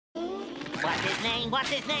What's his name? What's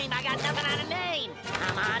his name? I got nothing on a name.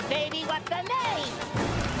 Come on, baby, what's the name?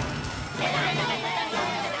 We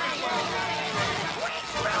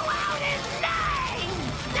threw out his name!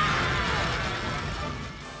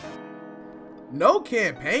 No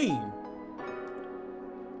campaign?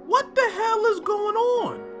 What the hell is going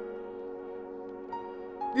on?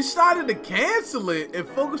 Decided to cancel it and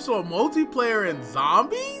focus on multiplayer and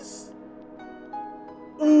zombies?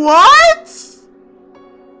 What?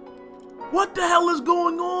 What the hell is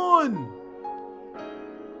going on?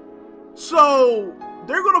 So,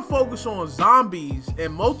 they're gonna focus on zombies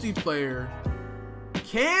and multiplayer,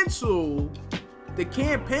 cancel the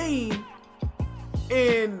campaign,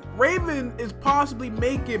 and Raven is possibly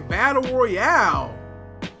making Battle Royale.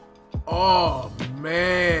 Oh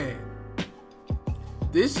man,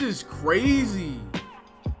 this is crazy.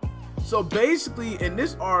 So basically in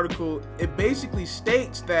this article, it basically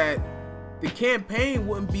states that the campaign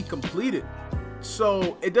wouldn't be completed.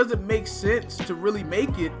 So it doesn't make sense to really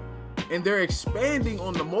make it, and they're expanding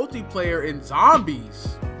on the multiplayer and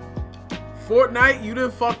zombies. Fortnite, you done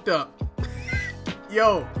fucked up.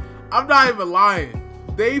 Yo, I'm not even lying.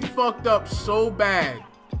 They fucked up so bad.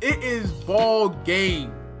 It is ball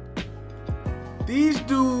game. These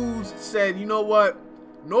dudes said, you know what?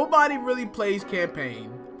 Nobody really plays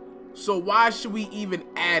campaign, so why should we even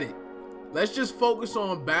add it? Let's just focus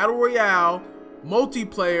on Battle Royale,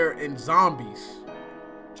 multiplayer, and zombies.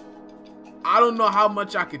 I don't know how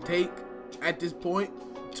much I could take at this point.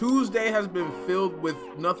 Tuesday has been filled with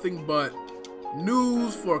nothing but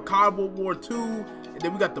news for COD World War II, and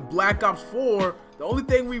then we got the Black Ops 4. The only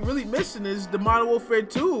thing we really missing is the Modern Warfare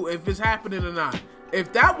 2, if it's happening or not.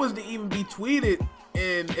 If that was to even be tweeted,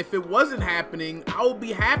 and if it wasn't happening, I would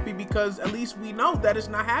be happy because at least we know that it's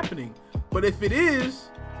not happening. But if it is,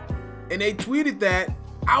 and they tweeted that,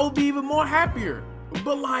 I would be even more happier.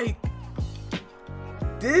 But like,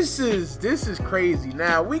 this is crazy.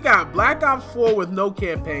 Now we got Black Ops 4 with no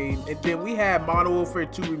campaign, and then we have Modern Warfare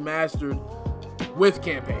 2 remastered with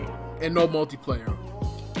campaign and no multiplayer.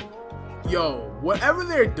 Yo, whatever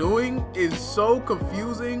they're doing is so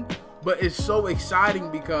confusing, but it's so exciting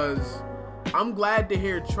because I'm glad to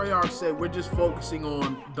hear Treyarch said we're just focusing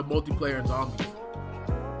on the multiplayer and zombies.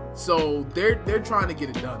 So they're trying to get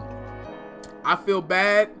it done. I feel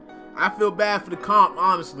bad. I feel bad for the comp,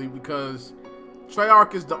 honestly, because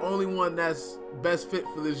Treyarch is the only one that's best fit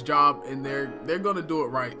for this job, and they're gonna do it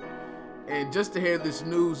right. And just to hear this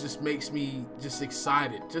news just makes me just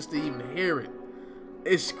excited, just to even hear it.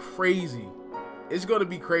 It's crazy. It's gonna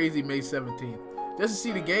be crazy May 17th, just to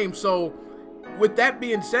see the game. So with that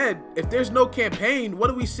being said, if there's no campaign,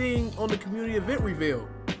 what are we seeing on the community event reveal?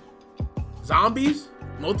 Zombies?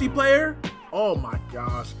 Multiplayer? Oh my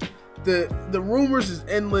gosh. The rumors is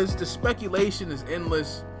endless. The speculation is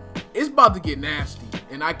endless. It's about to get nasty,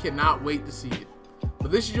 and I cannot wait to see it. But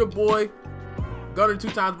this is your boy, Gunner 2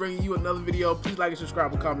 times, bringing you another video. Please like and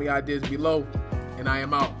subscribe and comment your ideas below. And I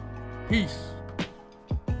am out. Peace.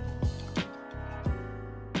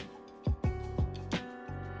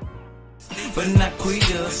 But not quit,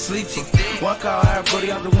 sleeping. Walk out,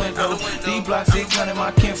 everybody out the window. D block 600,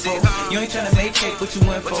 my kinfo. You ain't tryna make cake, what you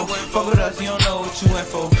went for. Fuck with us, you don't know what you went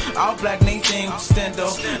for. All black, anything with the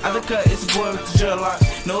stendo. Out the cut, it's a boy with the drill lock.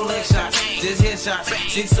 No leg shots, just head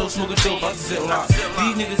shots. 6 so smoking dope, out the zip lock.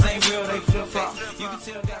 These niggas ain't real, they flip flop. You can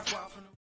tell, got